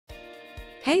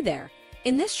Hey there!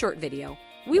 In this short video,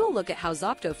 we will look at how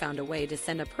Zopto found a way to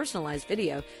send a personalized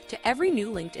video to every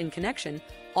new LinkedIn connection,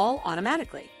 all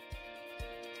automatically.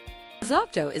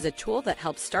 Zopto is a tool that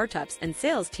helps startups and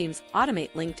sales teams automate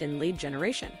LinkedIn lead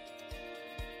generation.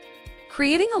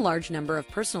 Creating a large number of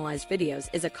personalized videos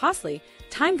is a costly,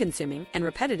 time-consuming, and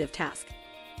repetitive task.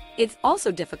 It's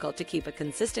also difficult to keep a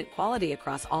consistent quality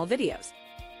across all videos.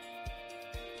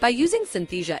 By using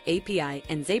Synthesia API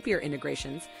and Zapier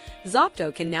integrations,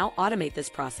 Zopto can now automate this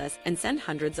process and send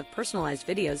hundreds of personalized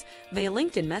videos via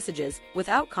LinkedIn messages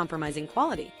without compromising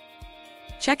quality.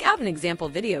 Check out an example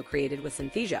video created with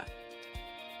Synthesia.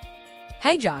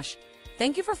 Hey Josh,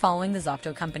 thank you for following the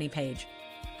Zopto company page.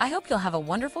 I hope you'll have a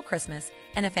wonderful Christmas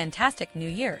and a fantastic New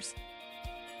Year's.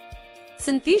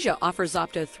 Synthesia offers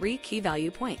Zopto 3 key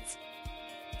value points.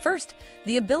 First,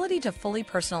 the ability to fully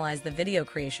personalize the video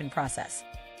creation process.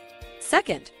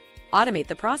 Second, automate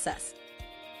the process.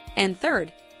 And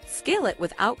third, scale it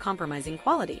without compromising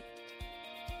quality.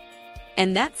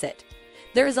 And that's it.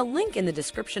 There is a link in the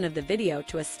description of the video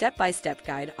to a step-by-step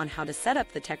guide on how to set up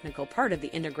the technical part of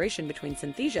the integration between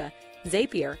Synthesia,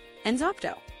 Zapier, and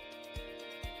Zopto.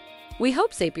 We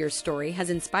hope Zapier's story has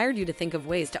inspired you to think of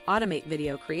ways to automate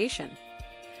video creation.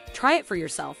 Try it for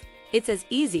yourself. It's as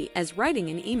easy as writing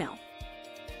an email.